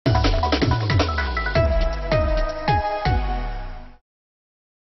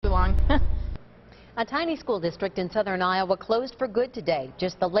A tiny school district in southern Iowa closed for good today,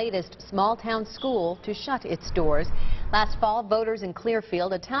 just the latest small-town school to shut its doors. Last fall, voters in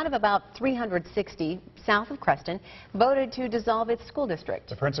Clearfield, a town of about 360 south of Creston, voted to dissolve its school district.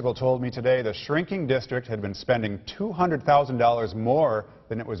 The principal told me today the shrinking district had been spending $200,000 more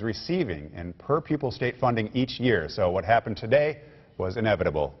than it was receiving in per-pupil state funding each year. So what happened today was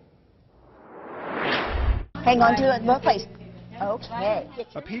inevitable. Hang on to it both ways. Okay.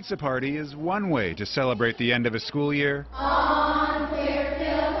 A pizza party is one way to celebrate the end of a school year. On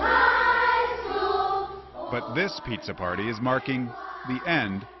Clearfield High School. But this pizza party is marking the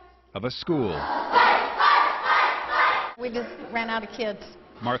end of a school. We just ran out of kids.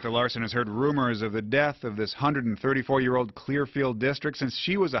 Martha Larson has heard rumors of the death of this 134-year-old Clearfield district since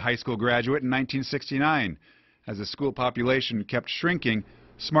she was a high school graduate in 1969. As the school population kept shrinking,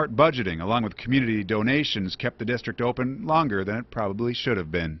 smart budgeting, along with community donations, kept the district open longer than it probably should have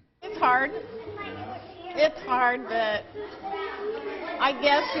been. It's hard. It's hard, but I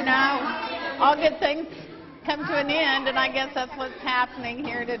guess, all good things come to an end, and I guess that's what's happening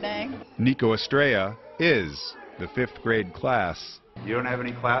here today. Nico Estrella is the 5th grade class. You don't have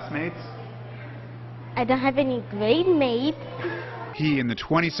any classmates? I don't have any grade mates. He and the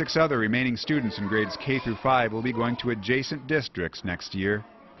 26 other remaining students in grades K through 5 will be going to adjacent districts next year.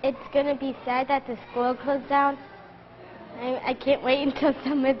 It's going to be sad that the school closed down. I can't wait until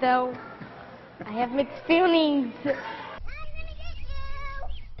summer, though. I have mixed feelings.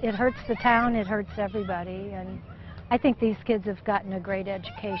 It hurts the town, it hurts everybody, and I think these kids have gotten a great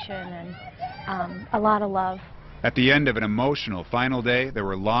education and a lot of love. At the end of an emotional final day, there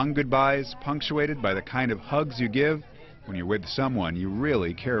were long goodbyes punctuated by the kind of hugs you give when you're with someone you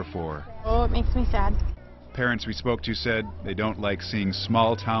really care for. Oh, it makes me sad. Parents we spoke to said they don't like seeing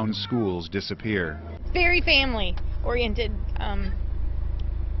small-town schools disappear. Very family-oriented.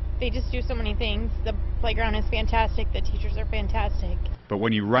 They just do so many things. The playground is fantastic. The teachers are fantastic. But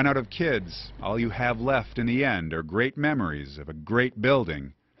when you run out of kids, all you have left in the end are great memories of a great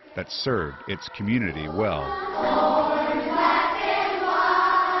building that served its community well. Orange, black, and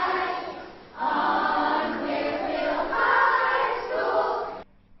white on Clearfield High School.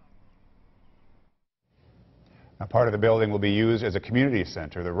 Now, part of the building will be used as a community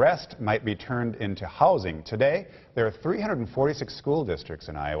center. The rest might be turned into housing. Today, there are 346 school districts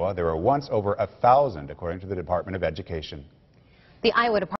in Iowa. There were once over 1,000, according to the Department of Education. The Iowa Department